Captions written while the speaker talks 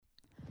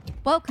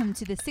Welcome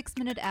to the 6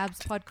 Minute Abs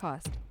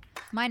podcast.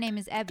 My name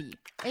is Abby,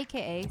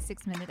 aka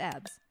 6 Minute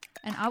Abs,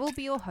 and I will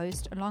be your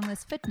host along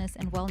this fitness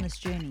and wellness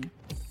journey.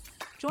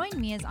 Join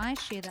me as I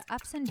share the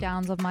ups and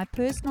downs of my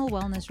personal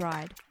wellness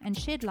ride and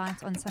shed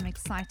light on some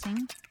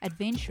exciting,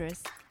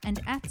 adventurous,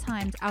 and at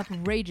times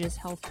outrageous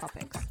health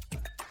topics.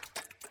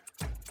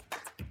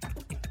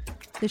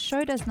 The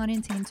show does not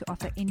intend to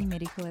offer any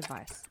medical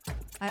advice.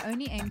 I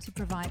only aim to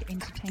provide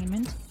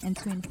entertainment and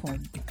to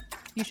inform.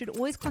 You should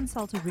always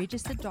consult a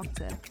registered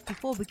doctor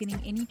before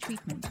beginning any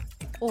treatment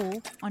or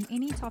on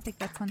any topic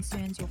that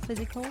concerns your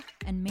physical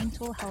and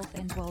mental health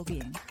and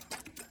well-being.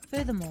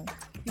 Furthermore,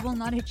 you will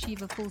not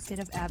achieve a full set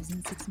of abs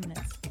in 6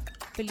 minutes.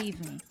 Believe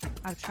me,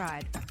 I've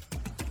tried.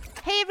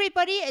 Hey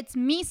everybody, it's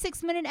me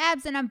 6 Minute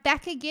Abs, and I'm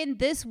back again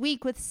this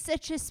week with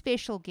such a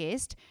special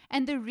guest.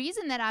 And the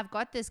reason that I've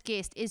got this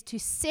guest is to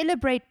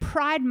celebrate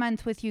Pride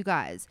Month with you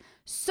guys.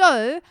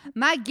 So,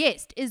 my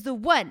guest is the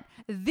one,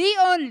 the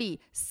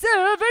only,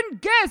 Siv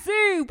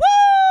Ngesi.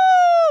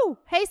 Woo!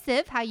 Hey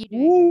Siv, how you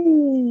doing?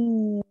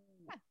 Ooh.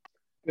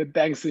 Good,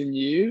 thanks, and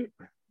you?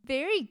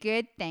 Very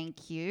good,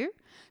 thank you.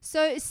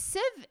 So,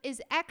 Siv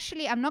is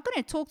actually, I'm not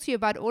going to talk to you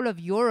about all of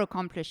your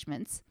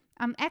accomplishments.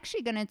 I'm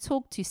actually going to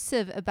talk to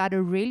Siv about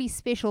a really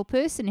special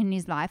person in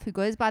his life who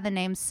goes by the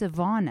name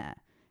Savannah.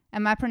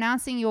 Am I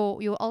pronouncing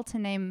your alter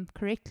name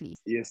correctly?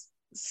 Yes,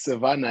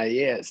 Savannah,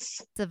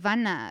 yes.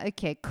 Savannah.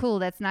 Okay, cool.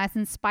 That's nice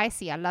and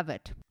spicy. I love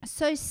it.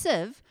 So,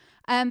 Siv,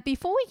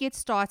 before we get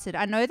started,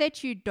 I know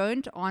that you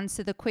don't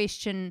answer the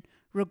question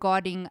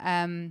regarding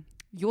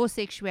your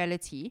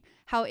sexuality.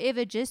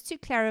 However, just to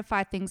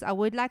clarify things, I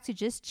would like to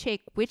just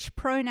check which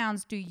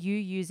pronouns do you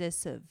use as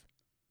Siv?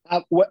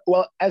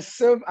 Well, as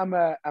Siv, I'm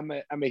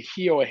a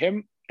he or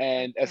him,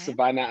 and as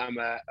Savannah, I'm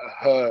a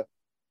her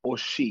or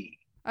she.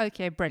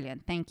 Okay,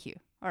 brilliant. Thank you.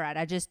 All right,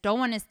 I just don't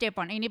want to step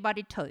on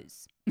anybody's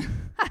toes.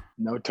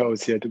 No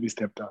toes here to be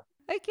stepped on.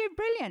 Okay,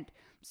 brilliant.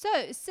 So,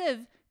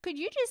 Siv, could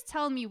you just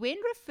tell me, when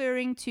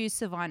referring to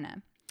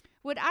Savannah,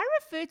 would I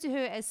refer to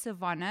her as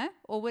Savannah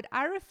or would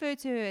I refer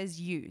to her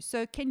as you?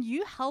 So can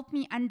you help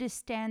me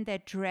understand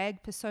that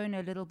drag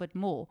persona a little bit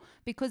more?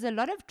 Because a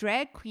lot of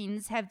drag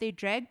queens have their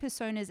drag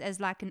personas as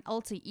like an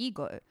alter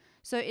ego.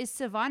 So is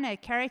Savannah a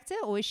character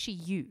or is she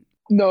you?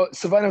 No,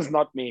 Savannah's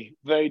not me.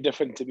 Very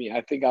different to me.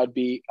 I think I'd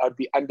be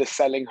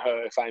underselling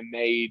her if I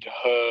made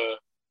her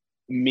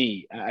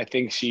me. I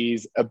think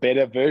she's a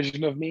better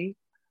version of me,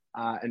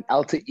 an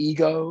alter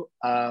ego,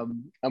 a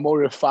more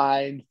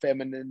refined,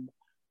 feminine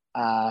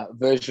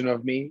version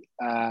of me,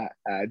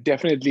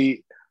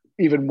 definitely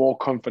even more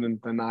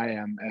confident than I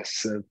am as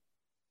Siv.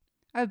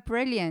 Oh,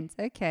 brilliant.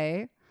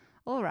 Okay.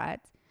 All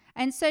right.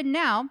 And so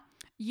now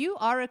you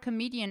are a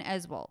comedian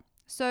as well.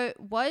 So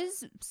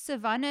was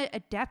Savannah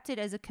adapted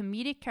as a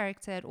comedic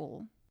character at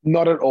all?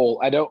 Not at all.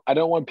 I don't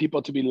want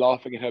people to be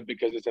laughing at her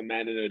because it's a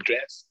man in a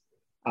dress.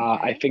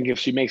 I think if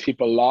she makes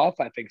people laugh,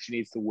 I think she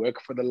needs to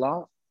work for the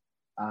laugh.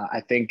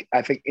 I think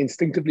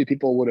instinctively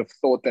people would have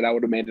thought that I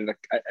would have made it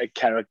a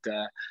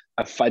character,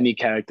 a funny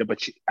character, but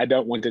I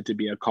don't want it to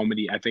be a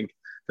comedy. I think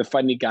the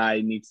funny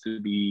guy needs to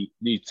be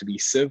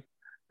Siv,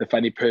 the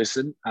funny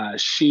person.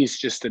 She's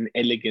just an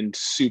elegant,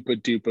 super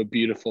duper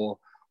beautiful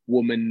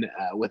woman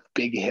with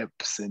big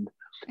hips and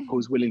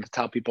who's willing to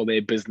tell people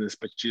their business,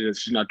 but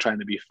she's not trying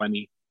to be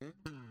funny.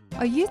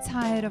 Are you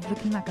tired of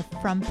looking like a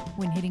frump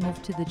when heading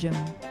off to the gym?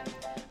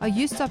 Are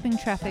you stopping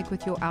traffic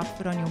with your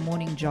outfit on your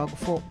morning jog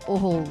for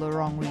all the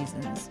wrong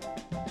reasons?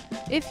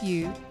 If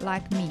you,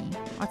 like me,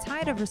 are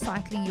tired of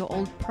recycling your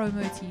old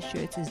promo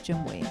t-shirts as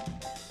gym wear,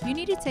 you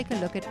need to take a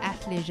look at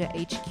Athleisure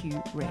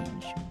HQ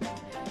range.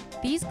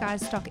 These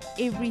guys stock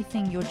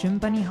everything your gym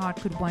bunny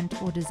heart could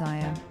want or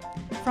desire.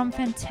 From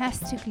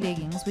fantastic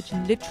leggings, which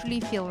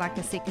literally feel like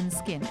a second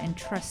skin, and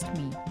trust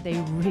me, they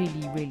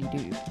really, really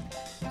do,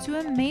 to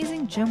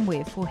amazing gym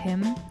wear for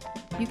him,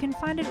 you can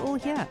find it all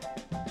here.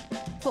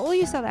 For all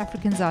you South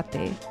Africans out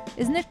there,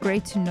 isn't it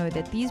great to know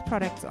that these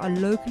products are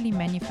locally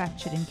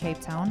manufactured in Cape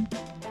Town?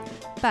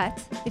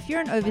 But if you're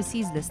an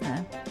overseas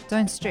listener,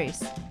 don't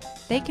stress.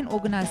 They can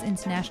organize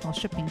international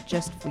shipping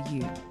just for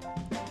you.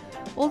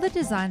 All the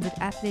designs at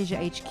Athleisure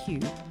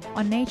HQ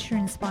are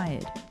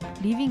nature-inspired,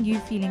 leaving you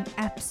feeling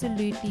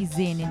absolutely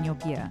zen in your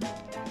gear.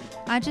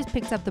 I just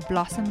picked up the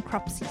Blossom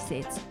Cropsy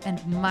set,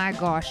 and my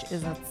gosh,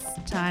 is it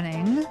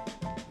stunning!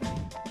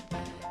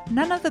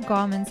 None of the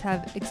garments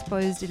have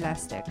exposed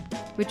elastic,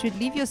 which would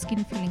leave your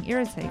skin feeling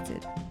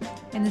irritated.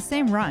 In the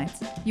same right,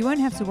 you won't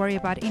have to worry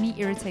about any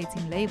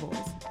irritating labels.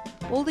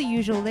 All the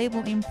usual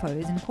label info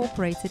is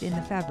incorporated in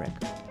the fabric.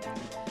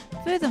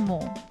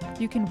 Furthermore,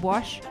 you can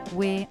wash,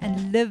 wear,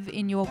 and live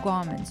in your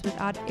garments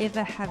without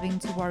ever having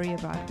to worry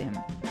about them.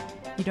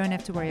 You don't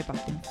have to worry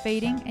about them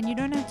fading, and you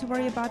don't have to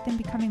worry about them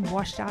becoming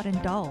washed out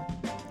and dull.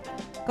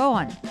 Go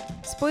on,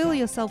 spoil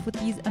yourself with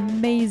these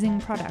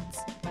amazing products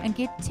and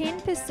get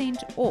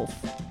 10% off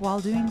while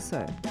doing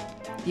so.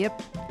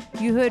 Yep,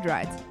 you heard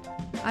right.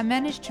 I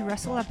managed to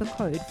rustle up a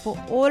code for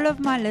all of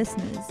my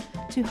listeners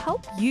to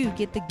help you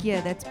get the gear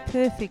that's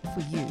perfect for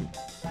you.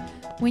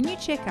 When you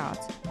check out,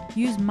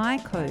 use my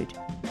code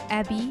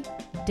Abby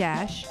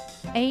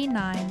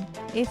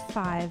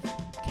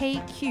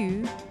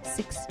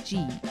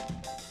A9F5KQ6G.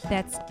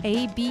 That's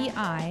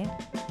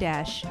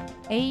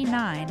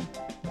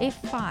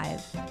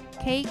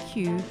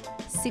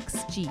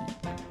ABI-A9F5KQ6G.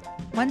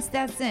 Once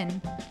that's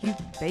in, you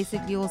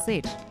basically all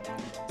set.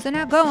 So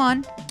now go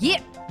on,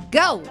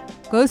 go!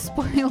 Go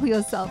spoil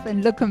yourself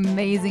and look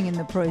amazing in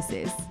the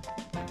process.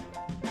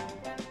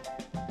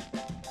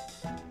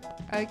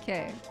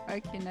 Okay,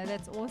 no,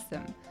 that's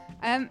awesome.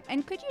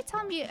 And could you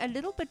tell me a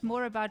little bit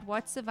more about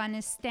what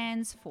Savannah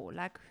stands for?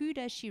 Like, who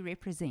does she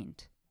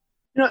represent?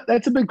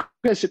 That's a big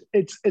question.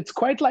 It's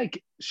quite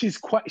like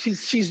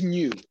she's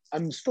new.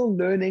 I'm still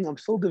learning. I'm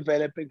still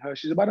developing her.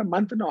 She's about a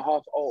month and a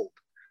half old.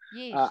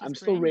 Yeah, I'm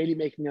still really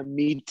making her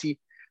meaty.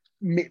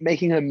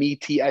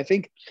 I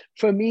think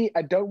for me,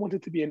 I don't want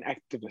it to be an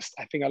activist.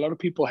 I think a lot of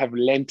people have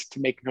lent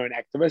to making her an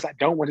activist. I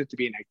don't want it to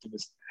be an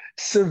activist.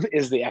 Siv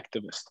is the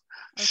activist.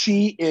 Okay.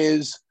 She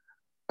is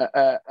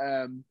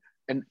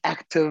an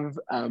active,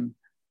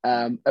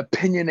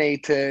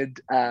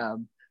 opinionated,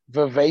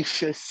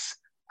 vivacious,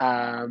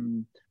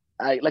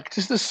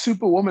 just a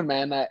superwoman,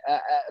 man.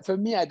 For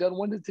me, I don't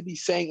want it to be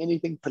saying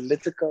anything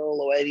political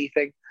or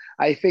anything.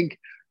 I think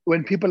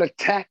when people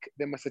attack,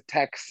 they must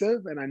attack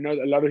Siv, and I know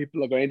that a lot of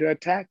people are going to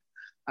attack,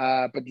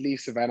 but leave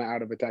Savannah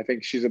out of it. I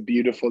think she's a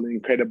beautiful,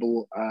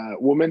 incredible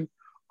woman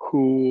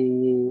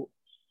who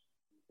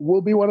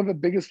will be one of the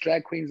biggest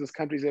drag queens this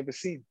country's ever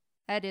seen.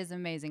 That is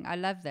amazing. I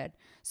love that.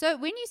 So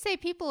when you say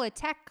people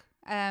attack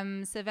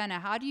Savannah,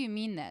 how do you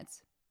mean that?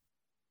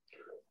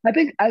 I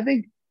think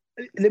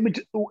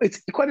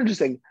it's quite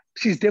interesting.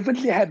 She's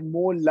definitely had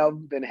more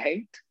love than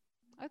hate.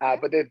 Okay.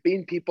 But there have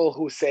been people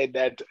who said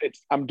that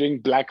I'm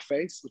doing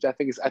blackface, which I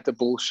think is utter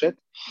bullshit.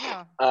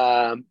 Yeah.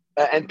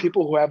 And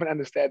people who haven't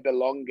understood the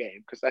long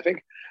game. Because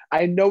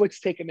I know it's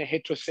taken a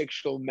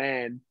heterosexual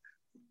man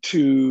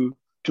to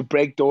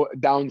break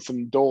down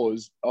some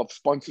doors of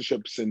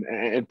sponsorships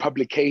and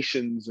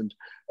publications and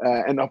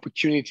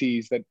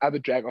opportunities that other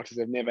drag artists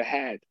have never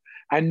had.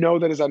 I know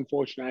that is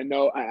unfortunate. I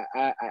know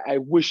I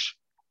wish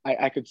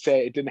I could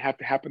say it didn't have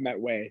to happen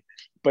that way.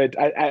 But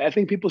I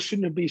think people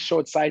shouldn't be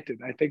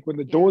short-sighted. I think when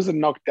the doors are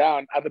knocked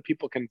down, other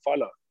people can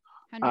follow.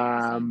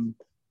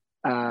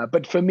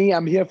 But for me,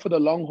 I'm here for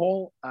the long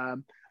haul.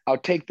 I'll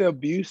take the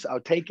abuse. I'll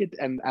take it,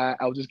 and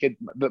I'll just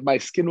my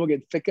skin will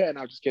get thicker, and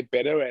I'll just get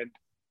better. And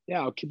yeah,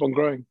 I'll keep on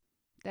growing.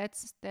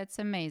 That's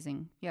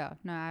amazing. Yeah,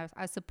 no,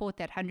 I support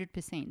that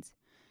 100%.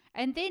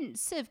 And then,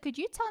 Siv, could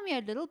you tell me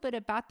a little bit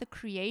about the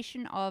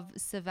creation of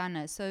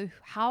Savannah? So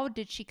how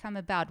did she come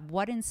about?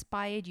 What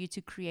inspired you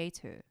to create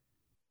her?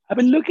 I've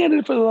been looking at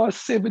it for the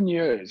last 7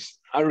 years.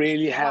 I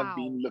really have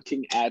been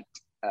looking at,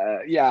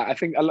 I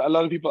think a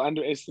lot of people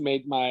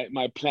underestimate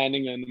my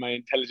planning and my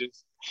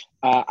intelligence.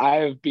 I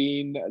have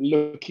been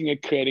looking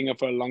at creating it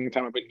for a long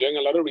time. I've been doing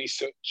a lot of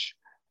research.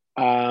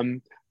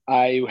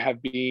 I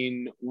have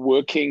been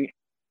working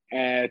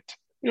at,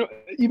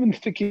 even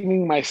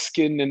thickening my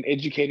skin and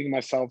educating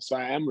myself so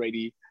I am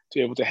ready to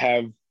be able to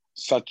have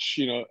such,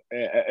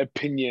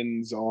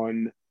 opinions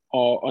on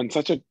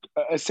such a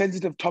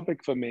sensitive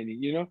topic for many,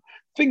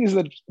 Thing is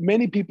that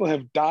many people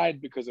have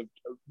died because of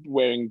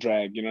wearing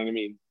drag, you know what I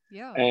mean?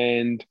 Yeah.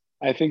 And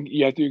I think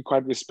you have to be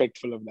quite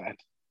respectful of that.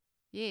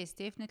 Yes,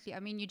 definitely. I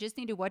mean, you just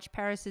need to watch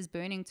Paris is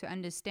Burning to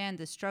understand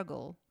the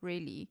struggle,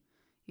 really.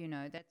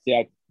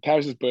 Yeah,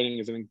 Paris is Burning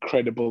is an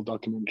incredible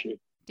documentary.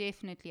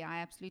 Definitely.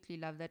 I absolutely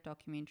love that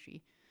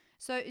documentary.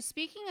 So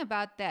speaking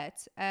about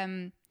that,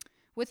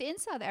 within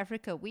South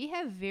Africa, we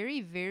have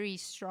very, very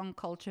strong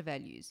culture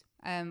values.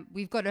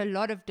 We've got a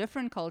lot of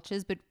different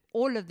cultures, but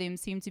all of them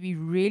seem to be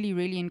really,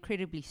 really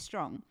incredibly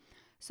strong.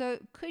 So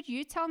could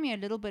you tell me a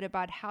little bit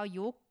about how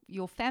your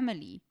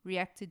family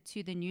reacted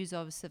to the news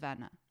of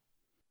Savannah?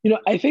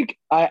 I think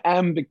I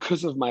am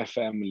because of my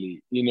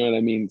family, you know what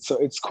I mean? So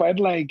it's quite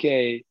like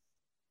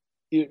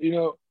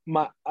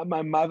my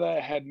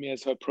mother had me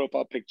as her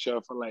profile picture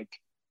for like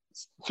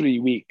 3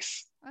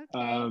 weeks.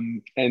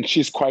 Okay. And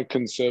she's quite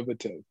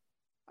conservative.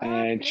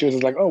 And she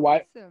was like, "Oh,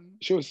 why?" Awesome.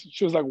 She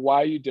was like,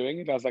 "Why are you doing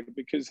it?" I was like,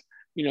 "Because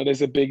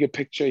there's a bigger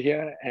picture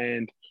here,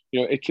 and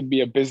it can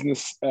be a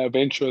business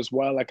venture as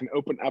well. I can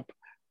open up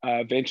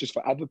ventures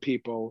for other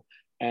people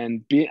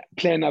and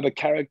play another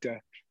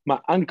character." My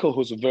uncle,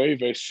 who's a very,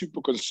 very super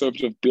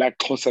conservative Black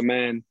Xhosa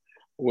man,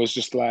 was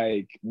just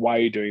like, "Why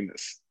are you doing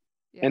this?"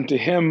 Yeah. And to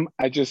him,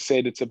 I just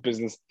said it's a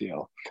business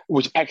deal,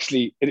 which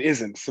actually it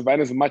isn't.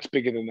 Savannah's much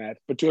bigger than that.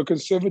 But to a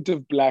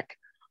conservative Black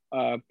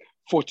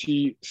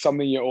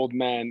 40-something-year-old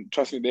man,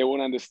 trust me, they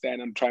won't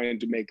understand. I'm trying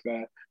to make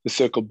the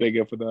circle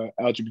bigger for the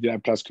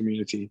LGBTI plus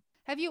community.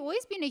 Have you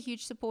always been a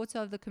huge supporter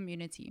of the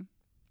community?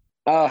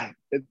 The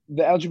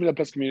LGBTI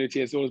plus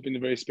community has always been a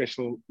very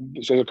special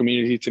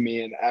community to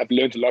me, and I've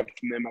learned a lot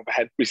from them.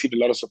 I've received a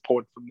lot of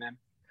support from them.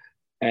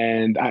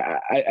 And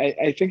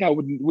I think I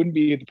wouldn't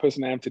be the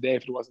person I am today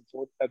if it wasn't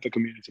for the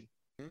community.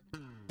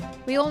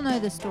 We all know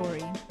the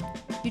story.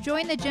 You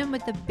join the gym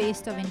with the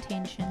best of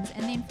intentions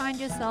and then find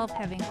yourself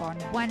having gone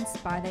once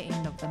by the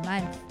end of the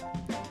month.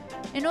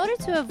 In order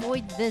to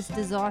avoid this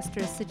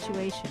disastrous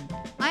situation,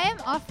 I am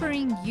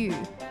offering you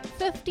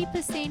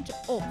 50%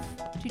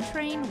 off to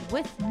train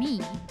with me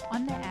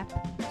on the app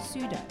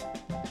Sudo.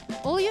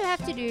 All you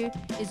have to do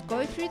is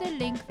go through the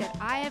link that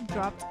I have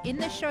dropped in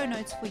the show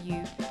notes for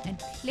you and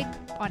click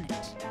on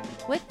it.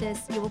 With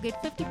this, you will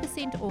get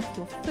 50% off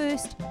your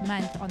first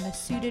month on the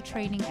Sudo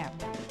training app.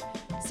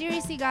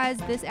 Seriously guys,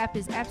 this app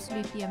is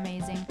absolutely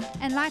amazing.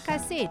 And like I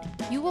said,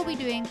 you will be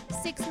doing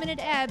 6-minute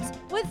abs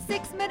with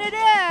 6-minute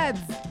abs.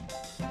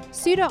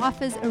 Sudo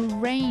offers a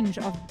range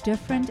of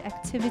different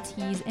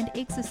activities and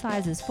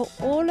exercises for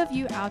all of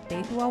you out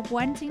there who are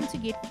wanting to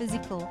get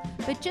physical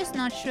but just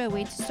not sure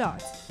where to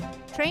start.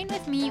 Train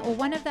with me or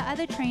one of the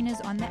other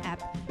trainers on the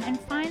app and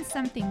find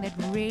something that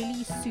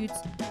really suits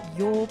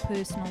your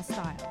personal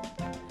style.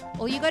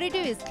 All you got to do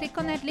is click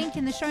on that link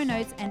in the show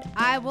notes and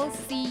I will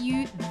see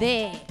you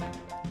there.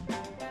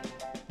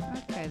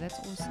 Okay, that's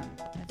awesome.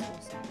 That's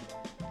awesome.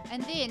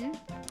 And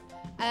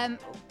then,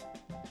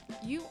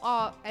 you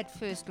are at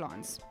first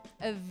glance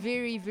a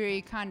very,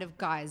 very kind of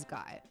guy's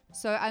guy.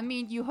 So, I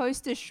mean, you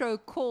host a show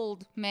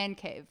called Man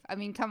Cave. I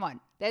mean, come on.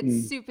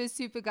 That's super,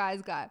 super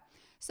guy's guy.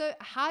 So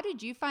how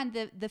did you find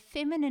the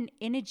feminine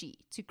energy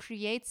to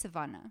create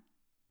Savannah?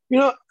 You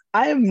know,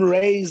 I am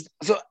raised,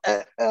 so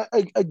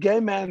a gay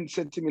man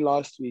said to me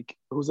last week,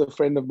 who's a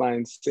friend of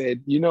mine,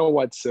 said, you know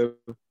what, sir,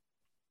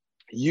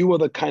 you were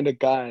the kind of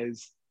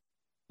guys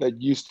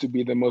that used to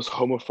be the most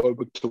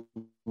homophobic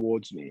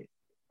towards me.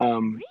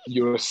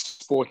 You're a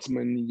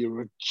sportsman,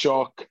 you're a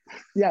jock.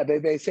 Yeah,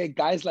 they say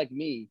guys like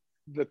me,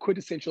 the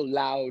quintessential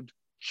loud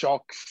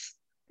jocks,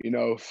 you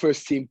know,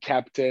 first team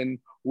captain,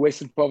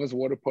 Western Province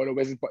water polo,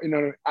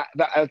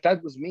 that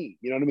was me.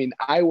 You know what I mean?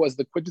 I was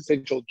the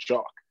quintessential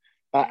jock.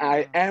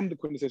 I am the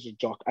quintessential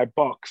jock. I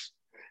box.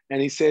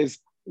 And he says,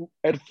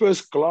 at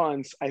first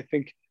glance, I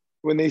think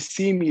when they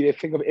see me, they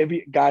think of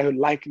every guy who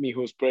liked me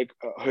who's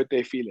hurt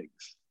their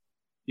feelings.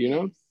 You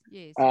know?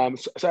 Yes.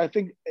 So I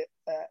think,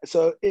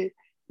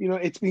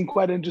 it's been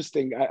quite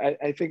interesting.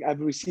 I think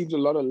I've received a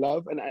lot of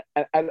love, and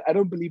I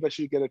don't believe I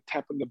should get a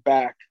tap on the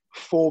back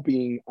for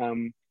being,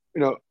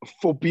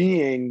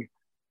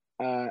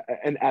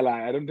 an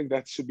ally. I don't think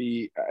that should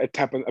be a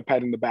pat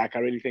on the back. I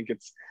really think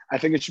I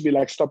think it should be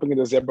like stopping at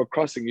a zebra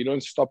crossing. You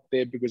don't stop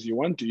there because you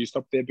want to. You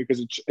stop there because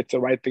it's the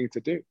right thing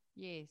to do.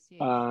 Yes.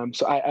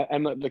 So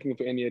I'm not looking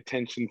for any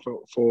attention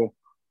for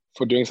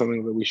doing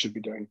something that we should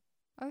be doing.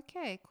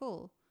 Okay,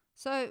 cool.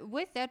 So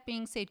with that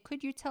being said,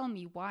 could you tell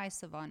me why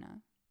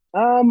Savannah?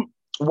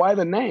 Why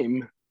the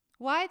name?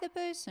 Why the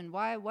person?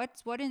 Why?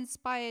 What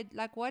inspired?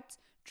 Like, what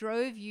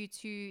drove you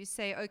to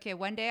say, okay,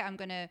 one day I'm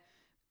gonna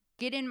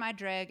get in my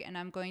drag and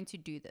I'm going to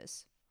do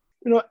this?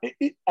 You know,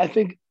 I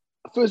think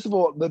first of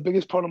all, the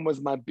biggest problem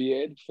was my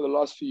beard. For the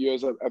last few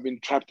years, I've been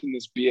trapped in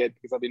this beard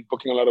because I've been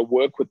booking a lot of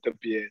work with the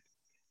beard.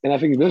 And I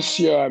think this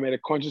year I made a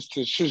conscious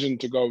decision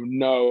to go,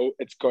 no,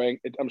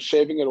 I'm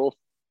shaving it off,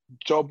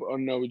 job or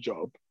no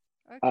job.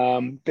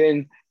 Okay.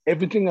 Then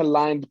everything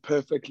aligned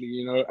perfectly.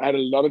 You know, I had a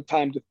lot of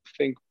time to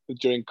think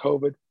during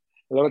COVID,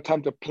 a lot of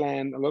time to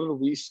plan, a lot of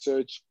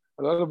research,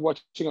 a lot of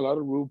watching, a lot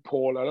of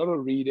RuPaul, a lot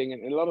of reading,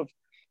 and a lot of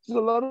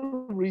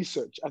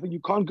research. I think you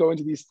can't go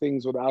into these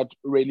things without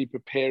really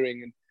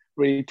preparing and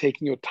really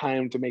taking your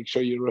time to make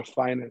sure you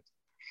refine it.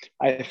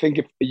 I think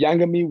if a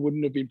younger me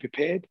wouldn't have been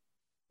prepared,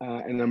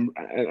 and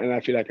I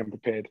feel like I'm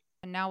prepared.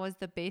 And now was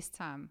the best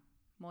time,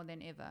 more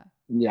than ever.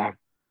 Yeah.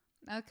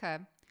 Okay.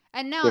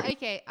 And now,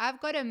 okay,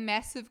 I've got a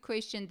massive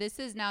question. This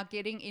is now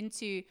getting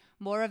into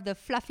more of the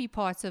fluffy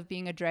parts of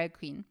being a drag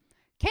queen.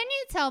 Can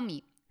you tell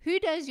me, who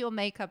does your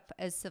makeup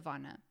as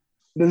Savannah?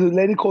 There's a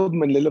lady called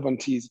Manila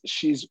Vontiz.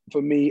 She's,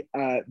 for me,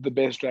 the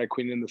best drag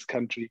queen in this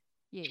country.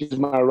 Yes. She's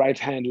my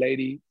right-hand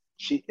lady.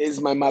 She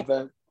is my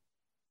mother.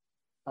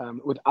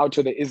 Without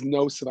her, there is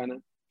no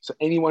Savannah. So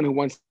anyone who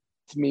wants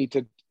me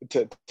to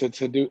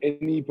do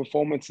any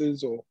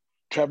performances or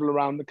travel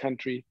around the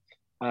country,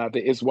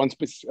 there is one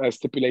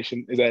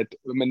stipulation, is that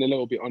Manila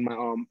will be on my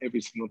arm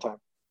every single time.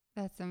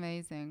 That's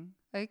amazing.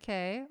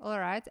 Okay, all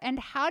right. And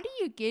how do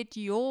you get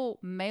your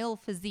male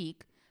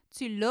physique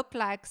to look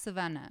like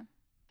Savannah?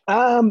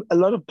 A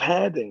lot of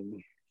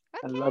padding.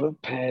 Okay. A lot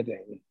of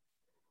padding.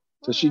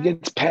 So All she right.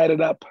 gets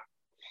padded up.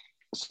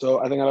 So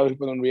I think a lot of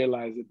people don't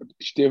realize it, but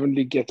she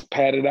definitely gets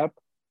padded up.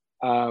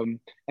 And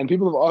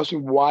people have asked me,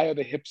 why are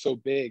the hips so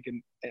big?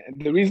 And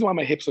the reason why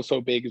my hips are so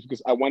big is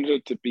because I wanted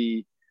it to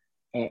be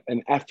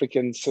an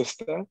African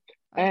sister.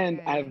 And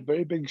Okay. I have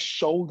very big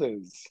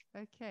shoulders.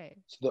 Okay.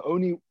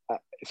 So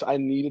I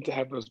needed to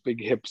have those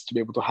big hips to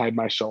be able to hide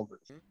my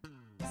shoulders.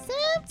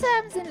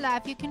 Sometimes in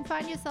life you can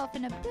find yourself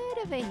in a bit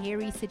of a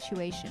hairy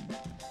situation.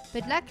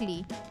 But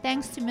luckily,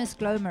 thanks to Miss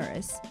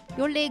Glomerous,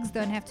 your legs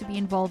don't have to be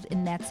involved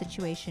in that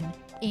situation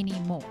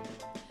anymore.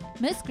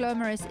 Miss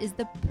Glomerous is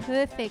the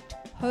perfect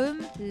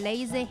home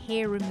laser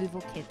hair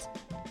removal kit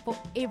for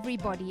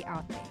everybody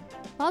out there.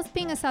 Whilst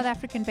being a South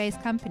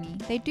African-based company,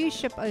 they do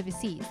ship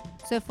overseas.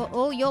 So for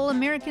all y'all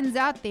Americans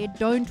out there,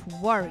 don't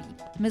worry.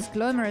 Miss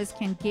Glomerous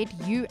can get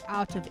you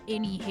out of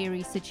any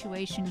hairy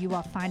situation you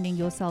are finding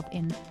yourself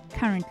in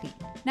currently.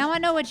 Now I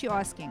know what you're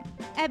asking.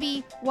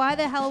 Abby, why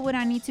the hell would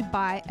I need to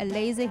buy a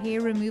laser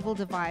hair removal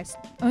device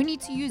only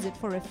to use it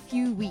for a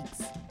few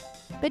weeks?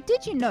 But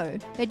did you know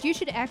that you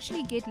should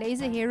actually get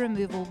laser hair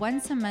removal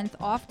once a month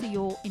after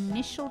your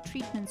initial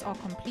treatments are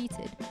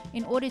completed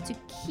in order to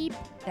keep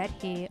that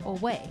hair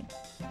away?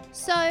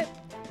 So,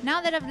 now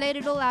that I've laid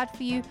it all out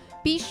for you,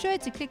 be sure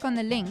to click on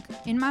the link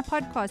in my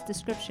podcast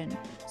description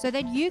so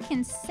that you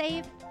can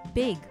save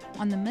big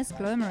on the Miss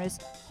Glomerous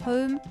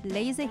home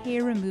laser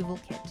hair removal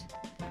kit.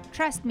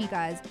 Trust me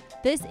guys,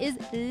 this is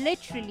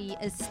literally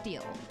a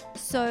steal.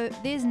 So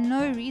there's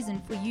no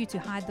reason for you to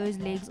hide those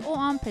legs or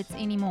armpits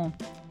anymore.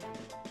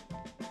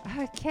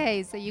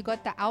 Okay, so you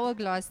got the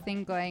hourglass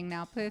thing going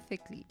now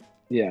perfectly.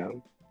 Yeah.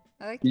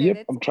 Okay,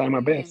 yep, I'm trying my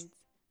best.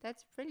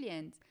 That's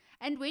brilliant.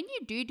 And when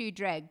you do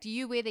drag, do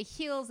you wear the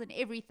heels and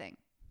everything?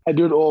 I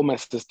do it all, my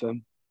sister.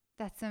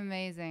 That's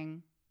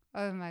amazing.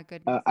 Oh my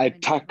goodness. I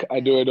tuck,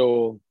 I do it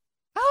all.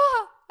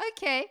 Oh,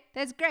 okay.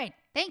 That's great.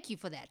 Thank you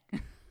for that.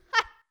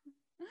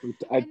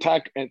 I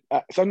tuck, and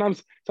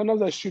sometimes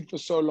I shoot for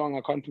so long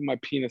I can't put my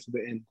penis at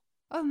the end.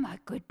 Oh my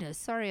goodness.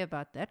 Sorry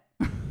about that.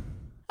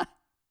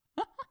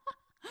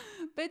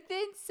 But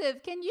then,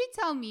 Siv, can you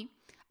tell me,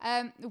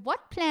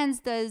 what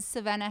plans does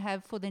Savannah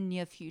have for the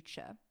near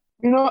future?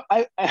 You know,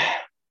 I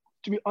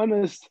to be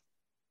honest,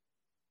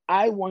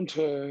 I want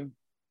her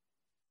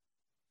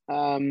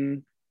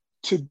to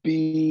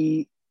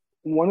be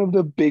one of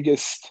the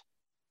biggest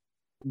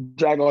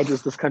drag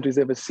artists this country's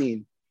ever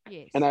seen.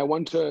 Yes. And I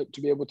want her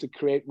to be able to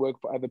create work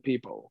for other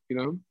people, you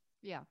know?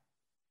 Yeah.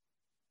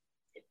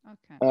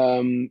 Okay.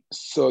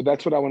 So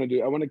that's what I want to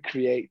do. I want to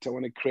create as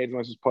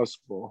much as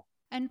possible.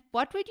 And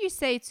what would you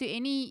say to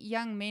any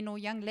young men or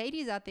young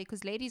ladies out there,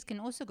 because ladies can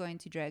also go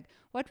into drag,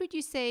 what would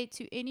you say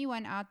to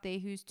anyone out there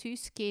who's too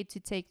scared to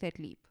take that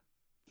leap?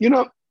 You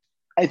know,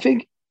 I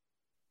think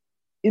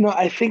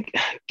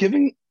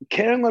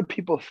caring what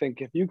people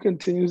think, if you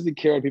continuously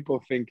care what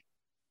people think,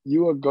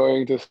 you are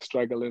going to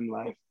struggle in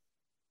life.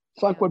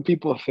 Fuck what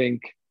people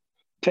think.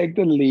 Take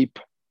the leap.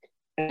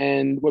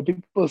 And what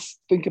people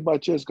think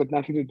about you has got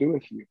nothing to do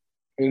with you.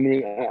 I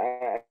mean,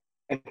 I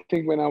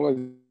think when I was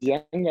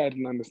younger, I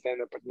didn't understand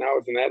that. But now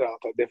as an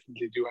adult, I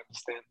definitely do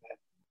understand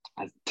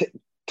that.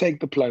 Take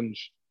the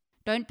plunge.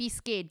 Don't be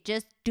scared.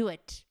 Just do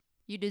it.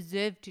 You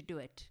deserve to do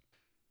it.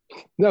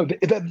 No,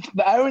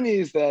 the irony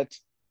is that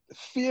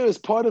fear is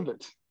part of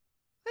it.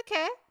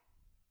 Okay.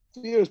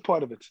 Fear is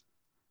part of it.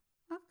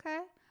 Okay.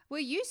 Were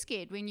you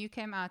scared when you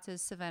came out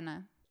as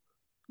Savannah?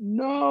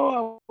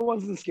 No, I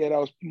wasn't scared. I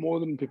was more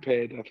than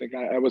prepared. I think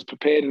I was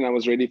prepared and I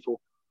was ready for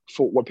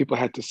what people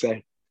had to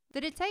say.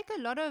 Did it take a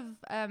lot of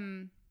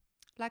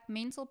like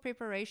mental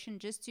preparation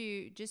just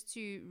to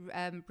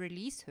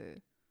release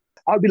her?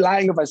 I'll be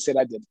lying if I said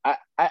I did.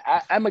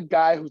 I'm a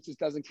guy who just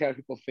doesn't care what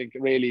people think,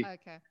 really.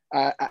 Okay.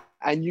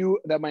 I knew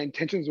that my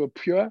intentions were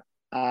pure.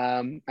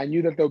 I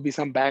knew that there would be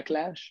some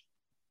backlash.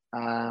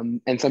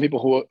 And some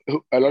people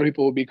a lot of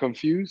people will be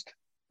confused,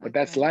 but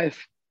that's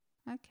life.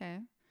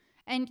 Okay.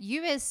 And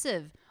you as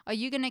Siv, are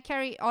you going to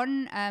carry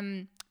on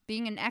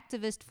being an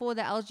activist for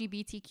the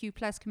LGBTQ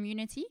plus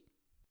community?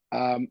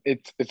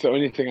 It's the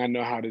only thing I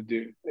know how to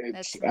do.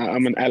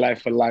 I'm an ally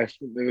for life.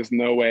 There's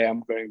no way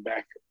I'm going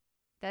back.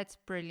 That's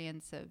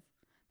brilliant, Siv.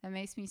 That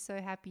makes me so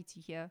happy to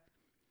hear.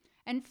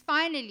 And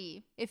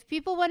finally, if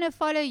people want to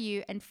follow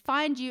you and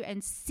find you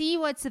and see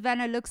what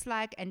Savannah looks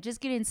like and just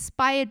get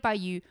inspired by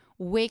you,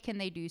 where can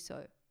they do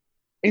so?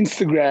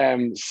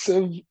 Instagram,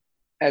 Siv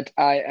it's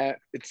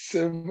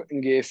Siv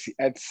Ngesi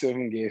at Siv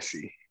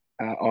Ngesi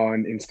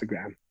on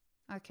Instagram.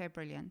 Okay,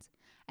 brilliant.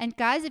 And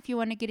guys, if you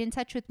want to get in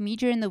touch with me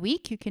during the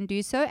week, you can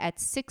do so at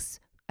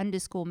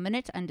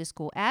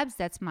 6_minute_abs.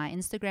 That's my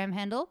Instagram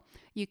handle.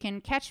 You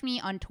can catch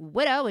me on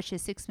Twitter, which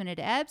is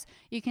 6minuteabs.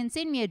 You can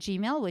send me a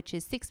Gmail, which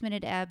is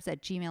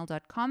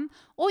 6minuteabs@gmail.com.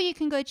 Or you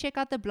can go check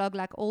out the blog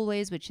like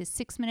always, which is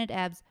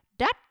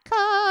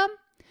 6minuteabs.com.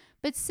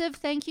 But Siv,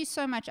 thank you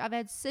so much. I've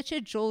had such a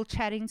joy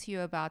chatting to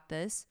you about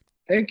this.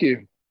 Thank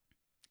you.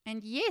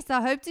 And yes,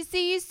 I hope to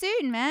see you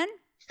soon, man.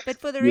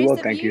 But for the rest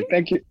of you.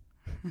 Thank you.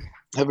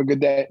 Have a good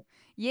day.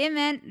 Yeah,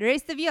 man. The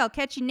rest of you, I'll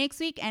catch you next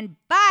week and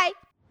bye.